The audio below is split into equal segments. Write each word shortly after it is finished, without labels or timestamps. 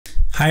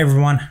Hi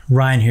everyone,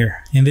 Ryan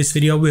here. In this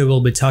video we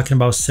will be talking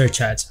about search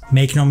ads.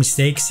 Make no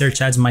mistake,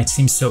 search ads might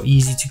seem so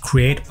easy to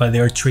create, but they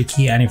are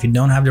tricky, and if you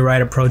don't have the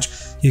right approach,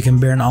 you can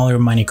burn all your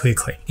money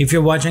quickly. If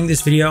you're watching this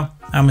video,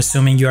 I'm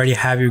assuming you already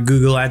have your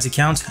Google Ads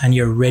account and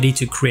you're ready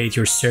to create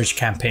your search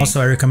campaign.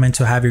 Also, I recommend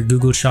to have your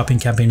Google shopping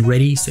campaign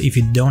ready, so if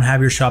you don't have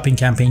your shopping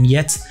campaign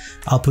yet,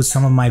 I'll put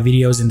some of my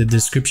videos in the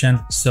description,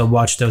 so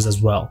watch those as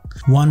well.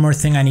 One more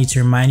thing I need to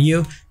remind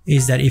you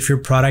is that if your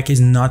product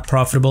is not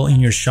profitable in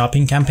your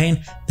shopping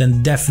campaign,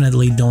 then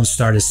definitely don't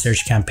start a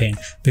search campaign,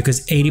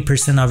 because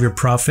 80% of your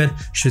profit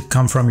should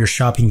come from your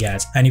shopping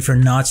ads. And if you're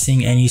not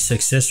seeing any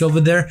success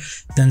over there,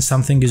 then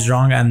something is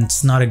wrong and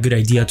it's not a good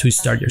idea to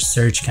start your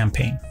search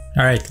campaign.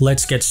 Alright,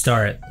 let's get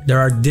started. There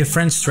are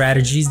different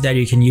strategies that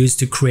you can use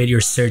to create your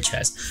search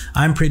ads.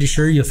 I'm pretty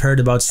sure you've heard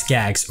about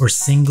SKAGS, or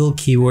single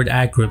keyword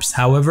ad groups.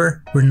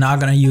 However, we're not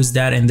gonna use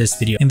that in this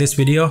video. In this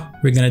video,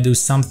 we're gonna do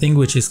something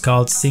which is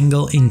called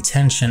single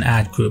intention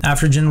ad group.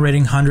 After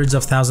generating hundreds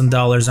of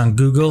 $1,000s on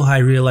Google, I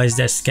realized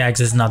that SKAGS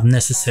is not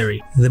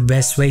necessary. The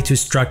best way to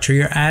structure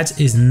your ads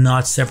is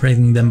not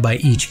separating them by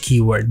each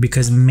keyword,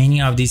 because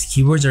many of these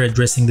keywords are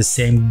addressing the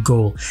same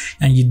goal,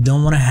 and you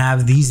don't want to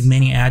have these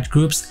many ad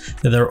groups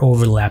that are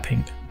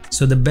overlapping.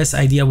 So the best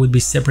idea would be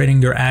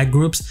separating your ad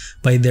groups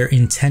by their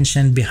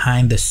intention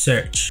behind the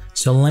search.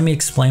 So let me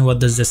explain what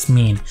does this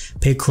mean.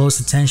 Pay close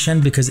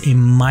attention because it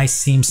might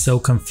seem so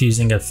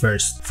confusing at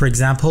first. For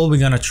example, we're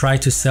gonna try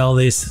to sell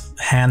this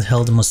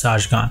handheld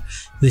massage gun.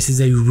 This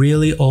is a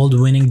really old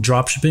winning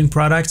dropshipping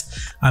product.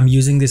 I'm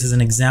using this as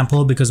an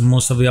example because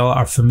most of y'all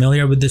are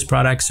familiar with this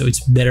product, so it's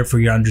better for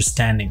your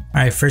understanding.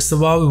 Alright, first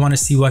of all, we want to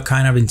see what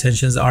kind of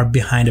intentions are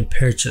behind a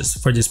purchase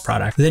for this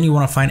product. Then you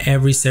want to find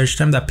every search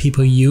term that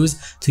people use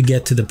to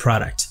get to the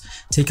product.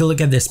 Take a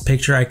look at this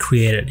picture I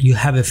created. You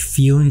have a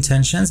few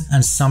intentions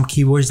and some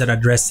keywords that are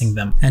addressing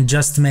them. And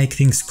just to make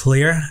things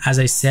clear, as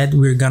I said,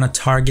 we're gonna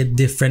target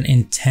different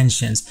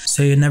intentions.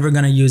 So you're never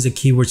gonna use a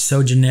keyword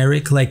so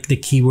generic like the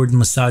keyword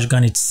massage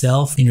gun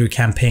itself in your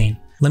campaign.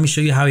 Let me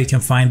show you how you can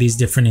find these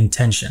different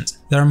intentions.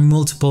 There are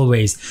multiple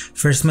ways.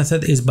 First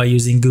method is by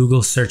using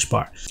Google search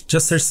bar.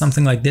 Just search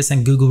something like this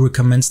and Google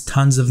recommends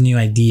tons of new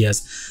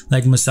ideas,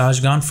 like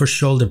massage gun for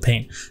shoulder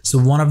pain. So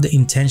one of the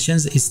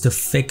intentions is to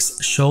fix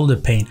shoulder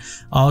pain.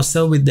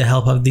 Also, with the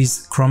help of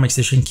these Chrome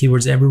extension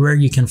keywords everywhere,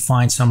 you can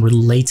find some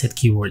related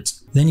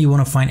keywords. Then you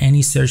want to find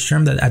any search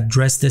term that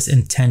address this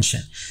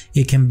intention.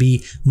 It can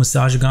be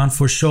massage gun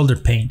for shoulder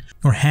pain,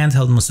 or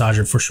handheld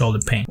massager for shoulder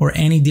pain, or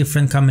any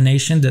different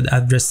combination that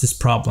address this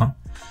problem.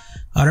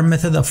 Other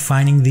method of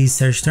finding these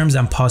search terms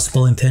and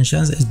possible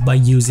intentions is by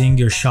using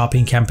your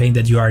shopping campaign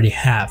that you already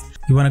have.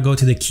 You want to go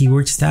to the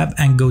keywords tab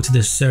and go to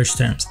the search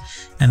terms,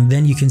 and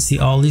then you can see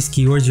all these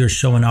keywords you're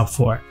showing up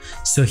for.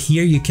 So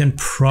here you can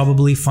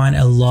probably find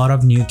a lot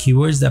of new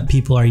keywords that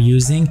people are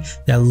using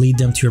that lead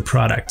them to your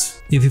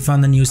product. If you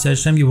found a new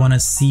search term, you want to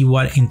see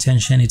what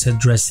intention it's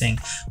addressing.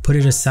 Put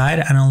it aside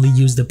and only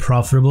use the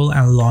profitable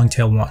and long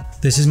tail one.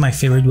 This is my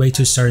favorite way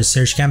to start a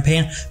search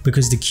campaign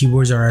because the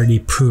keywords are already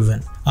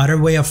proven. Other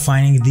way of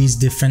finding these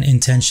different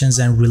intentions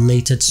and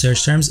related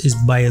search terms is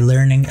by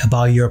learning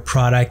about your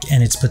product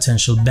and its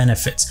potential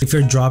benefits. If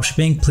you're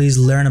dropshipping, please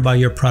learn about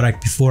your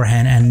product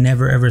beforehand and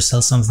never ever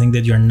sell something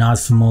that you're not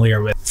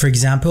familiar with. For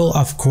example,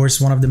 of course,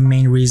 one of the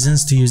main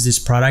reasons to use this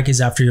product is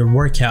after your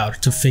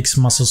workout to fix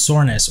muscle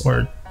soreness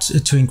or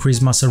to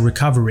increase muscle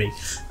recovery.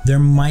 There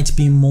might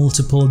be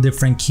multiple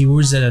different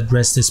keywords that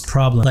address this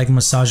problem, like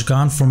massage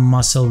gun for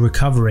muscle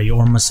recovery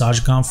or massage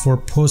gun for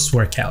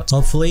post-workout.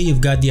 Hopefully you've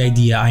got the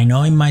idea. I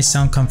know it might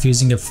sound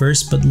confusing at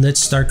first, but let's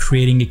start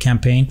creating a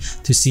campaign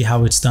to see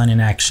how it's done in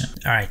action.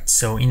 Alright,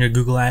 so in your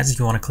Google Ads,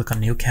 you want to click on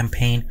new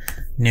campaign,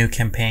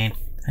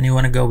 and you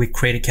want to go with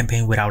create a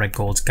campaign without a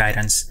goals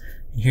guidance.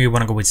 Here you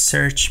want to go with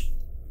search,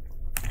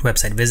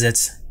 website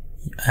visits.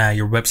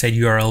 Your website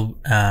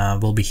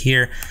URL will be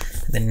here.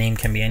 The name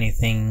can be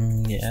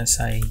anything.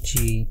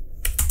 SIAG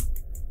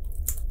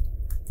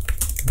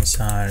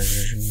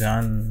massage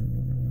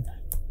gun.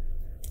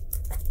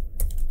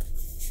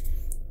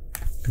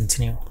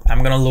 Continue.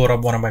 I'm gonna load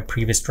up one of my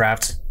previous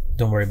drafts.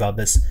 Don't worry about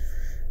this.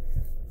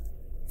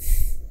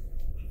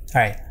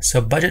 Alright, so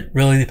budget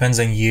really depends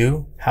on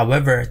you.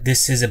 However,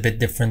 this is a bit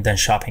different than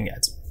shopping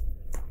ads.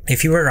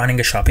 If you were running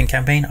a shopping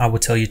campaign, I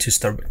would tell you to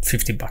start with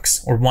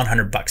 $50 or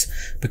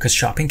 $100, because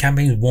shopping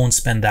campaigns won't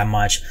spend that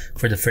much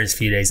for the first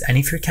few days. And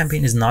if your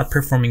campaign is not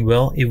performing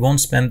well, it won't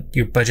spend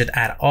your budget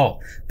at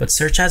all. But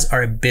search ads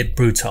are a bit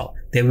brutal.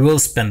 They will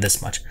spend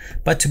this much.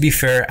 But to be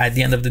fair, at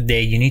the end of the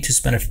day, you need to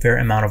spend a fair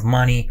amount of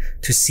money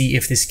to see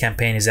if this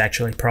campaign is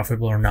actually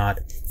profitable or not.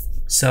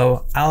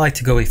 So I like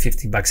to go with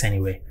 $50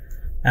 anyway.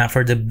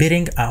 For the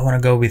bidding, I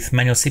want to go with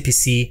manual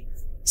CPC,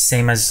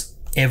 same as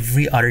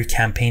every other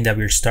campaign that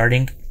we're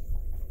starting.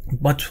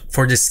 But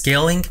for the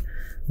scaling,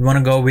 we want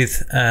to go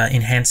with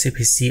enhanced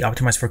CPC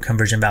optimized for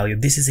conversion value.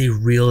 This is a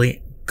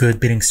really good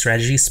bidding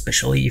strategy,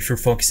 especially if you're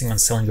focusing on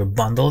selling your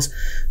bundles.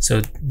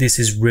 So this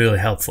is really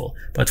helpful.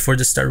 But for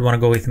the start, we want to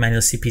go with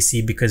manual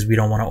CPC because we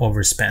don't want to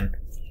overspend.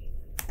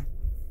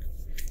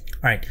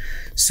 All right,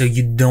 so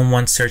you don't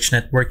want search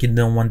network, you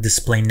don't want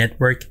display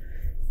network.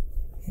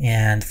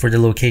 And for the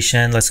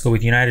location, let's go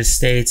with United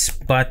States,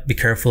 but be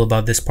careful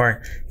about this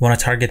part. You want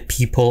to target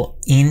people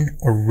in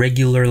or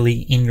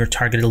regularly in your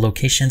targeted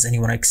locations, and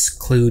you want to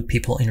exclude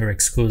people in your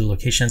excluded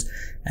locations.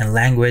 And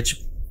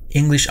language,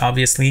 English,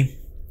 obviously.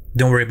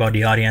 Don't worry about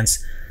the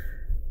audience.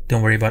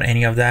 Don't worry about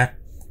any of that.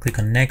 Click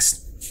on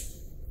next.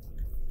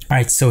 All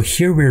right, so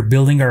here we're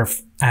building our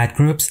ad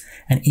groups,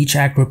 and each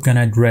ad group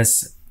gonna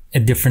address a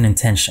different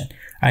intention.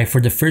 All right, for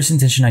the first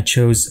intention, I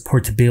chose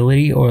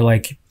portability, or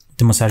like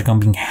the massage gun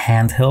being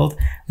handheld.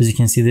 As you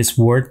can see, this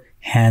word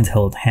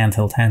handheld.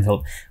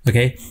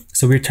 Okay,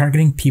 so we're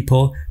targeting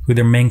people who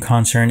their main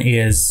concern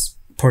is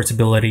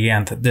portability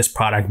and this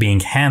product being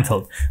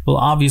handheld. Well,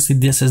 obviously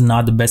this is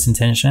not the best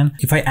intention.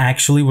 If I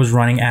actually was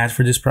running ads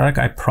for this product,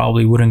 I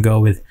probably wouldn't go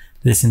with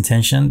this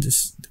intention.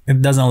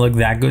 It doesn't look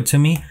that good to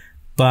me,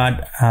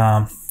 but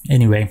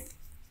anyway,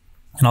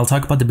 and I'll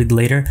talk about the bit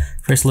later.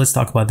 First, let's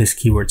talk about these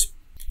keywords.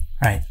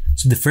 All right,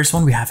 so the first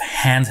one, we have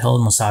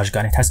handheld massage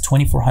gun. It has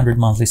 2,400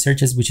 monthly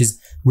searches, which is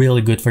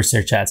really good for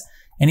search ads.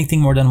 Anything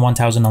more than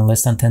 1,000 and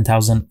less than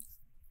 10,000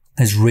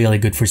 is really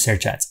good for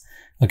search ads.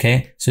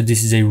 Okay, so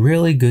this is a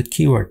really good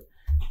keyword.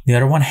 The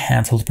other one,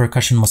 handheld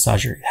percussion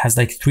massager. It has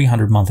like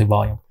 300 monthly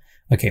volume.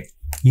 Okay,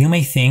 you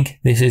may think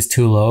this is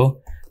too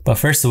low, but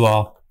first of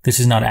all, this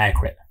is not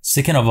accurate.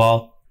 Second of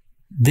all,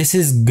 this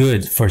is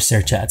good for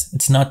search ads.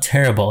 It's not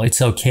terrible,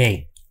 it's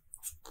okay.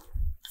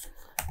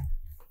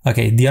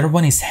 Okay, the other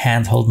one is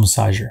handheld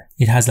massager.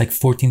 It has like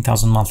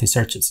 14,000 monthly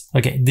searches.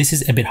 Okay, this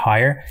is a bit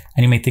higher,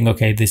 and you may think,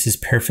 okay, this is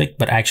perfect,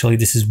 but actually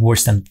this is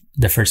worse than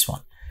the first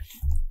one.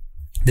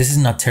 This is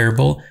not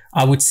terrible.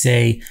 I would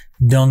say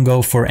don't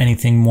go for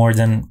anything more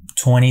than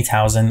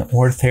 20,000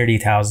 or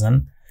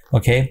 30,000.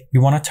 Okay, you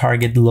want to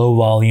target low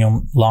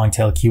volume, long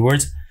tail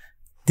keywords.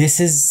 This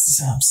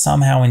is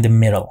somehow in the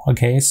middle.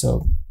 Okay,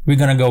 so we're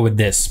gonna go with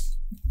this,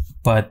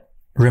 but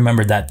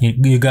remember that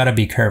you gotta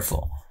be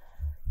careful.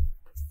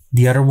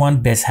 The other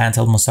one, best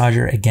handheld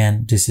massager.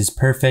 Again, this is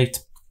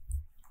perfect.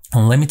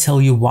 And let me tell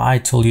you why I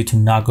told you to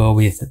not go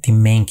with the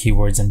main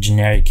keywords and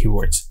generic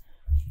keywords.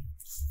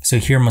 So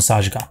here,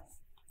 massage gun.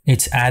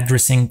 It's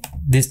addressing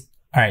this.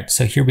 All right,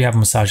 so here we have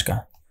massage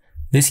gun.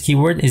 This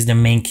keyword is the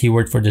main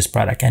keyword for this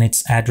product, and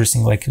it's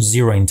addressing like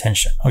zero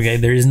intention. Okay,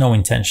 there is no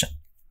intention,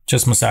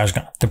 just massage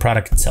gun, the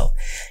product itself.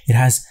 It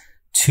has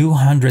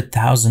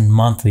 200,000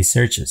 monthly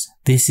searches.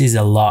 This is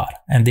a lot,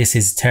 and this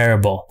is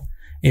terrible.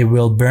 It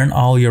will burn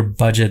all your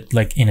budget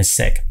like in a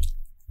sec.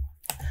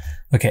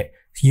 Okay,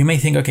 you may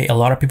think, okay, a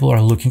lot of people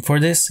are looking for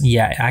this.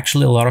 Yeah,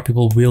 actually a lot of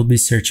people will be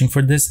searching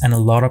for this, and a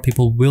lot of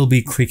people will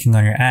be clicking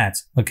on your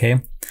ads,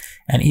 okay?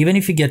 And even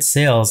if you get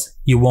sales,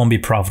 you won't be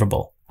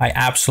profitable. I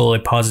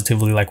absolutely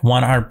positively, like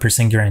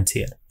 100%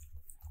 guarantee it.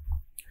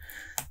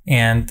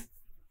 And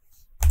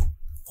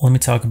let me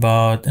talk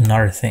about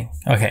another thing.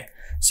 Okay,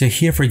 so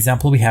here, for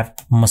example, we have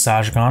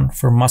massage gun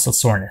for muscle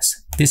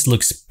soreness. This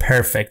looks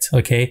perfect,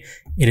 okay?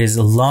 It is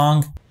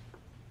long.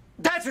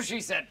 That's what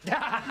she said.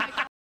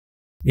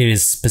 It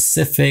is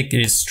specific, it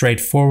is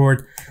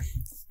straightforward,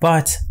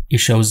 but it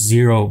shows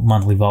zero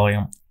monthly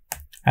volume.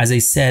 As I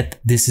said,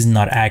 this is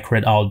not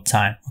accurate all the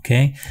time,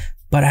 okay?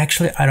 But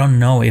actually, I don't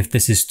know if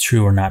this is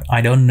true or not.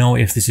 I don't know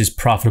if this is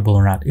profitable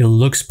or not. It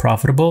looks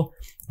profitable,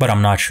 but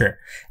I'm not sure.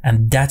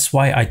 And that's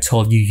why I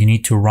told you you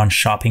need to run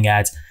shopping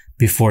ads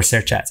before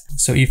search ads.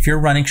 So if you're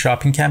running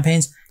shopping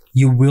campaigns,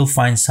 you will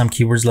find some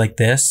keywords like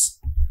this,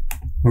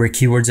 where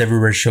keywords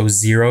everywhere show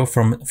zero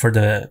for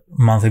the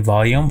monthly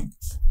volume,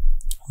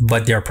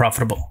 but they're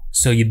profitable.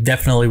 So you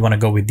definitely want to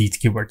go with these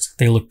keywords.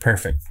 They look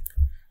perfect.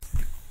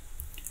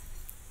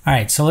 All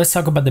right, so let's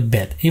talk about the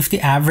bid. If the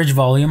average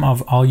volume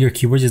of all your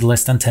keywords is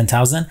less than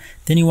 10,000,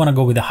 then you want to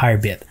go with a higher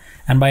bid.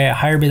 And by a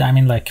higher bid, I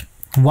mean like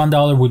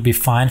 $1 would be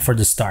fine for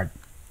the start.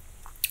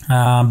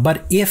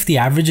 But if the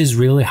average is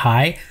really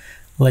high,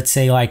 let's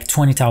say like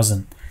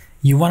 20,000,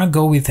 you want to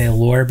go with a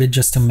lower bid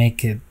just to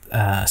make it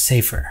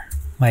safer,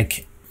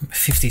 like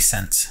 50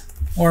 cents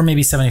or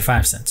maybe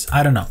 75 cents.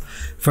 I don't know.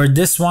 For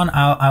this one,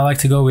 I like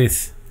to go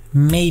with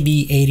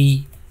maybe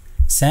 80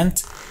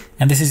 cents.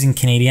 And this is in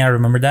Canadian, I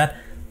remember that.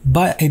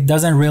 But it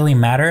doesn't really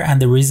matter,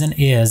 and the reason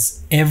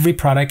is every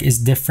product is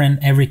different,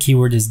 every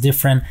keyword is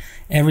different,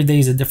 every day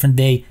is a different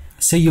day,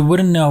 so you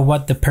wouldn't know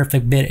what the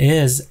perfect bid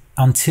is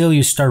until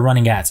you start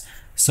running ads.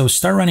 So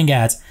start running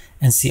ads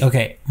and see,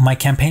 okay, my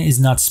campaign is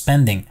not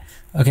spending.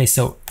 Okay,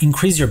 so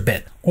increase your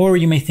bid. Or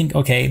you may think,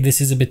 okay, this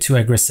is a bit too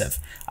aggressive.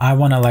 I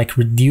want to like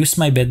reduce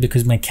my bid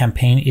because my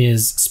campaign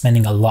is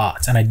spending a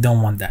lot and I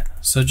don't want that.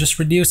 So just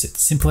reduce it,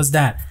 simple as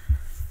that.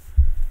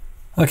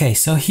 Okay,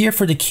 so here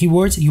for the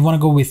keywords, you want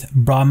to go with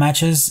broad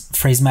matches,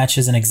 phrase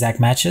matches, and exact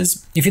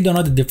matches. If you don't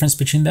know the difference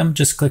between them,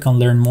 just click on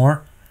learn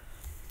more.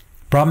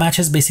 Broad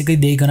matches, basically,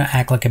 they're going to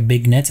act like a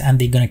big net and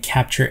they're going to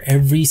capture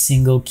every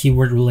single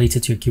keyword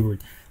related to your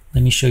keyword.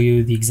 Let me show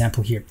you the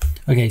example here.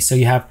 Okay, so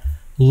you have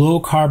low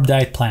carb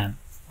diet plan.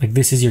 Like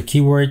this is your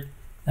keyword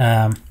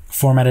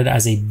formatted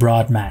as a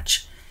broad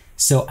match.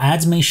 So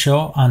ads may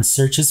show on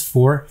searches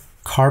for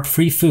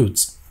carb-free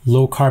foods,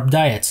 low carb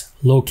diet,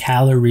 low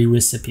calorie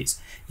recipes.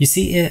 You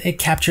see, it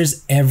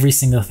captures every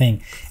single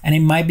thing, and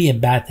it might be a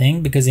bad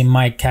thing because it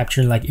might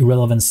capture like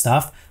irrelevant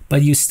stuff,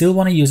 but you still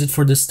want to use it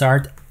for the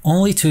start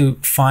only to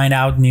find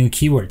out new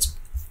keywords.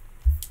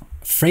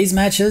 Phrase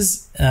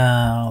matches,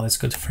 let's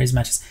go to phrase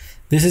matches.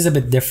 This is a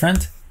bit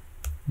different.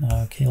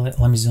 Okay, let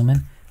me zoom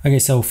in. Okay,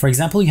 so for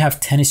example, you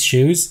have tennis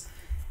shoes,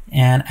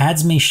 and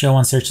ads may show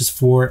on searches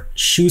for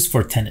shoes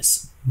for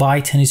tennis. Buy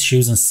tennis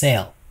shoes on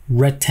sale.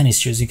 Red tennis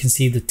shoes. You can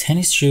see the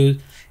tennis shoe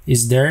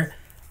is there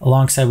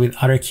alongside with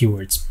other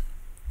keywords.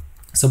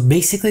 So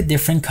basically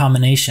different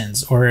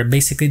combinations, or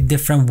basically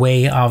different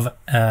way of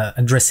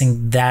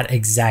addressing that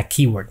exact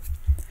keyword.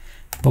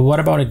 But what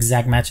about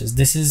exact matches?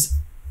 This is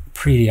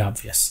pretty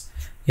obvious.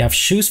 You have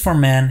shoes for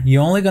men.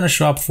 You're only going to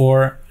show up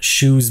for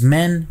shoes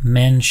men,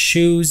 men's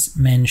shoes,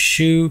 men's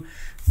shoe.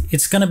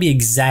 It's going to be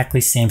exactly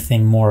same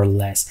thing more or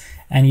less.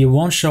 And you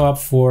won't show up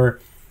for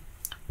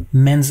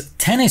men's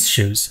tennis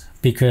shoes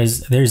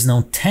because there's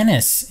no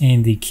tennis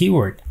in the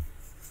keyword.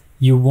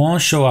 You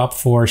won't show up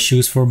for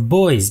shoes for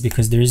boys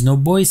because there is no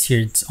boys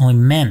here. It's only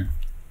men.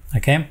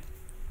 Okay.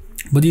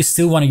 But you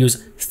still want to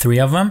use 3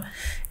 of them.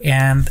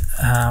 And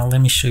let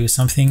me show you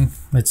something.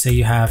 Let's say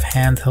you have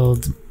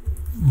handheld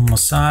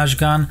massage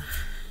gun.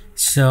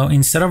 So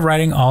instead of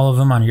writing all of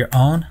them on your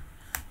own,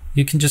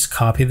 you can just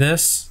copy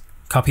this,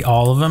 copy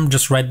all of them,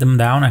 just write them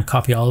down and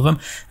copy all of them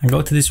and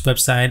go to this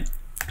website.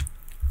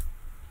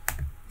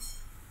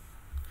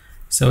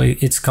 So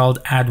it's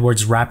called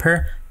AdWords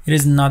Wrapper. It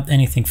is not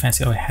anything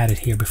fancy. Oh, I had it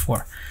here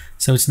before.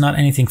 So it's not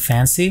anything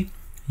fancy.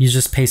 You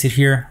just paste it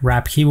here,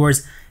 wrap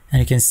keywords,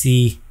 and you can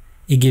see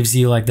it gives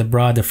you like the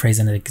broad, the phrase,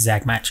 and the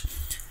exact match.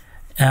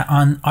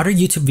 On other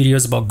YouTube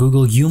videos about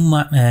Google,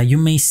 you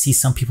may see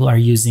some people are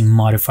using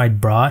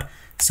modified broad,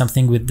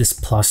 something with this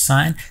plus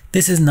sign.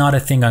 This is not a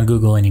thing on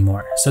Google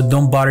anymore. So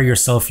don't bother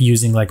yourself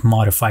using like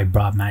modified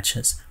broad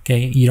matches.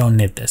 Okay, you don't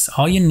need this.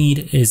 All you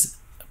need is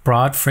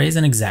broad, phrase,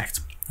 and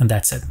exact, and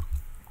that's it.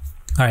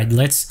 All right,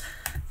 let's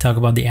talk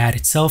about the ad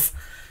itself.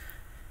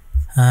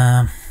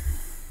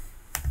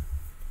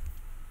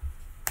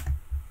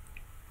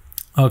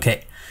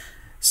 Okay.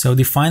 So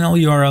the final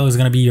URL is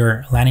going to be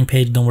your landing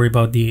page. Don't worry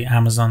about the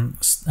Amazon.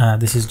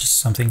 This is just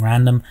something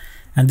random.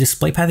 And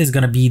display path is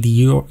going to be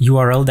the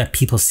URL that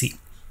people see.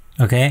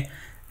 Okay.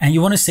 And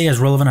you want to stay as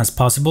relevant as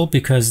possible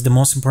because the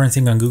most important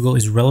thing on Google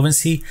is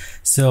relevancy.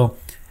 So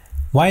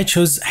why I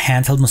chose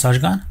handheld massage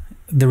gun?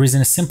 The reason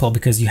is simple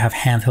because you have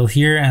handheld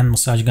here and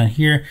massage gun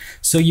here.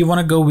 So you want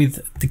to go with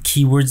the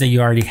keywords that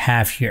you already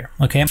have here.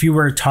 Okay. If you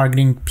were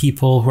targeting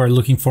people who are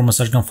looking for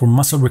massage gun for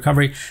muscle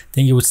recovery,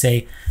 then you would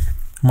say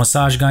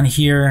massage gun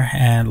here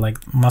and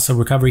like muscle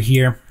recovery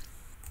here.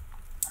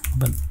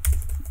 But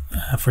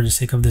for the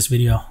sake of this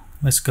video,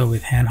 let's go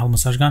with handheld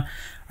massage gun.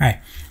 All right.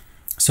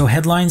 So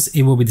headlines,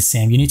 it will be the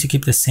same. You need to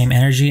keep the same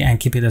energy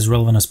and keep it as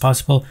relevant as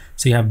possible.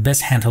 So you have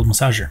best handheld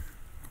massager.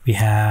 We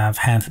have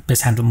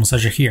best handheld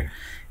massager here.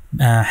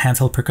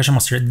 Handheld percussion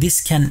massager.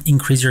 This can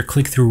increase your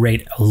click-through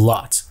rate a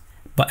lot.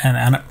 But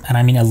and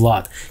I mean a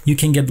lot. You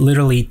can get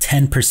literally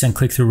 10%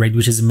 click-through rate,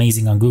 which is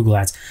amazing on Google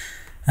Ads.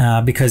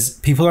 Because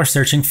people are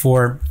searching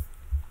for,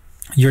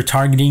 you're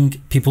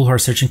targeting people who are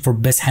searching for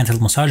best handheld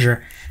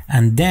massager,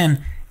 and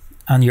then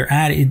on your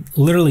ad it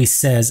literally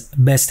says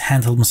best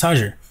handheld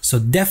massager, so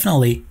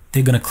definitely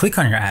they're going to click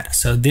on your ad.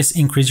 So this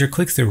increases your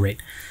click-through rate.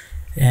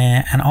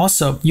 And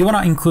also you want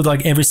to include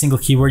like every single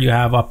keyword you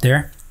have up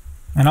there,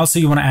 and also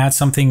you want to add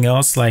something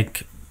else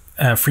like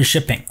free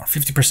shipping or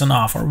 50%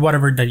 off or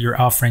whatever that you're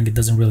offering. It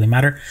doesn't really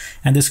matter.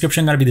 And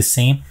description got to be the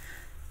same.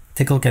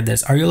 Take a look at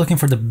this. Are you looking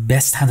for the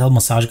best handheld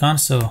massage gun?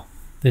 So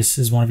this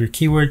is one of your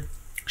keyword.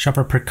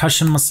 Shopper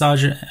percussion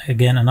massager,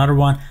 again another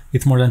one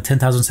with more than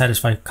 10,000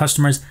 satisfied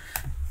customers.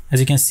 As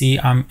you can see,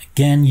 I'm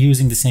again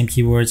using the same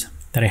keywords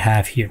that I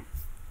have here.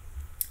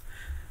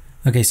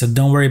 Okay, so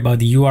don't worry about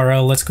the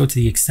URL. Let's go to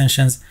the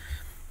extensions.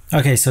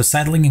 Okay, so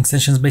site link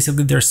extensions,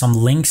 basically there's some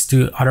links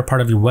to other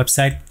part of your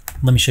website.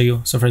 Let me show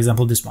you. So for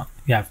example, this one,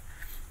 you have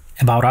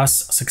about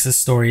us, success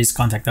stories,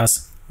 contact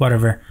us,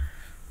 whatever.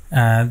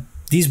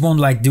 These won't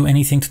like do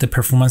anything to the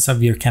performance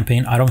of your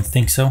campaign. I don't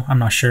think so. I'm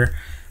not sure.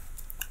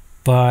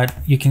 But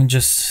you can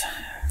just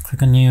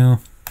click on new.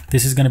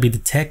 This is going to be the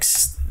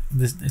text.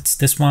 It's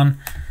this one.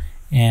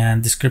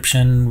 And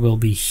description will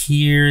be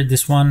here,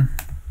 this one.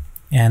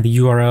 And the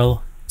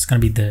URL is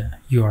going to be the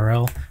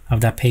URL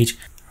of that page.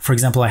 For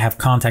example, I have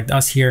contact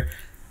us here,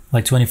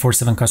 like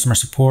 24/7 customer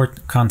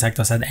support. Contact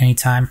us at any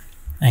time.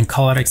 And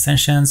call out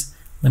extensions.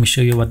 Let me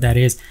show you what that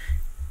is.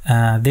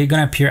 They're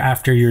gonna appear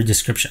after your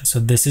description. So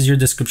this is your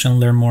description,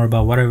 learn more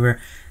about whatever,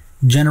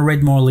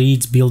 generate more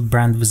leads, build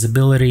brand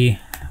visibility,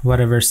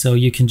 whatever. So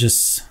you can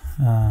just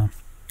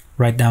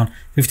write down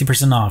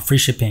 50% off, free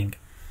shipping,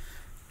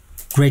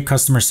 great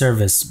customer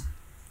service,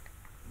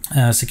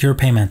 secure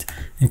payment,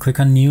 and click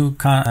on new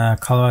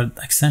call out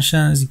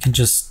extensions. You can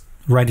just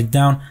write it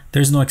down.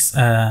 There's no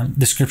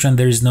description,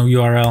 there is no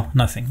URL,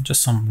 nothing,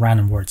 just some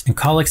random words. And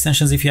call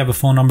extensions, if you have a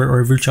phone number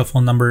or a virtual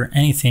phone number,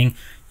 anything,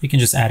 you can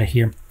just add it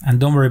here. And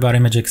don't worry about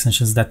image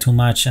extensions that too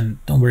much,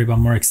 and don't worry about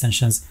more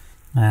extensions.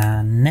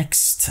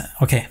 Next,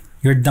 okay,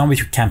 you're done with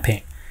your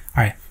campaign.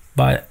 All right,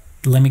 but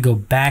let me go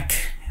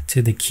back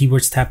to the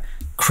keywords tab,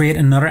 create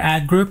another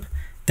ad group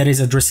that is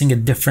addressing a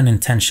different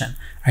intention.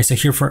 All right, so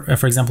here,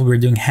 for example, we're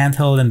doing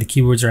handheld and the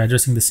keywords are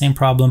addressing the same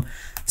problem.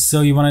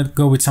 So you want to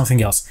go with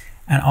something else.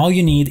 And all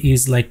you need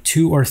is like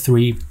 2 or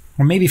 3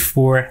 or maybe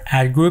 4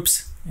 ad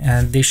groups,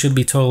 and they should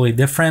be totally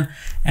different.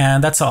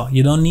 And that's all.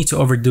 You don't need to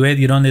overdo it.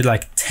 You don't need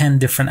like 10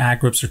 different ad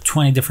groups or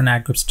 20 different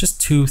ad groups,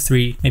 just 2,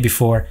 3, maybe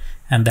 4.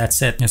 And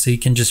that's it. So you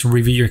can just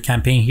review your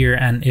campaign here,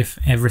 and if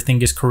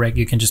everything is correct,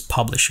 you can just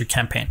publish your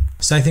campaign.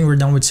 So I think we're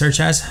done with search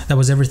ads. That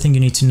was everything you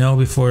need to know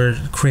before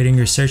creating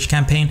your search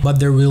campaign,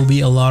 but there will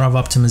be a lot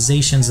of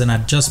optimizations and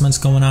adjustments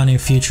going on in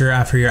future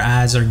after your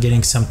ads are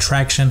getting some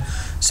traction.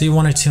 So you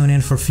want to tune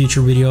in for future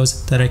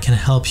videos that I can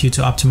help you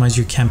to optimize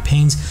your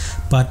campaigns.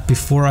 But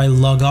before I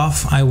log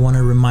off, I want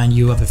to remind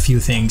you of a few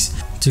things.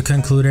 To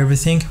conclude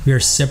everything, we are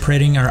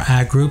separating our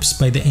ad groups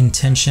by the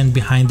intention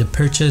behind the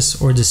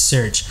purchase or the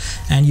search,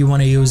 and you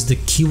want to use the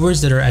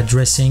keywords that are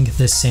addressing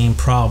the same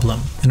problem.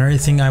 Another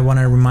thing I want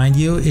to remind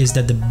you is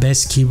that the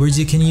best keywords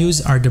you can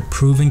use are the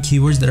proven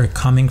keywords that are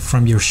coming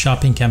from your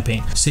shopping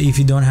campaign. So if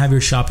you don't have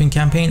your shopping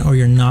campaign or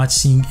you're not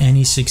seeing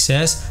any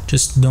success,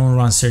 just don't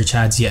run search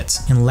ads yet.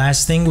 And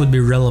last thing would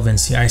be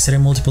relevancy. I said it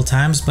multiple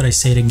times, but I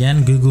say it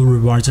again, Google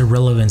rewards a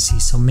relevancy.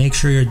 So make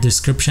sure your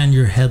description,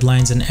 your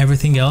headlines, and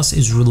everything else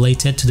is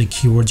related to the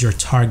keywords you're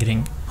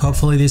targeting.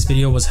 Hopefully this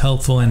video was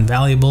helpful and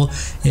valuable.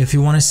 If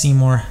you want to see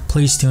more,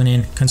 please tune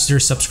in, consider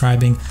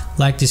subscribing,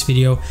 like this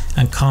video,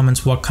 and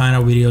comment what kind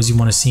of videos you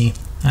want to see,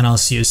 and I'll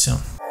see you soon.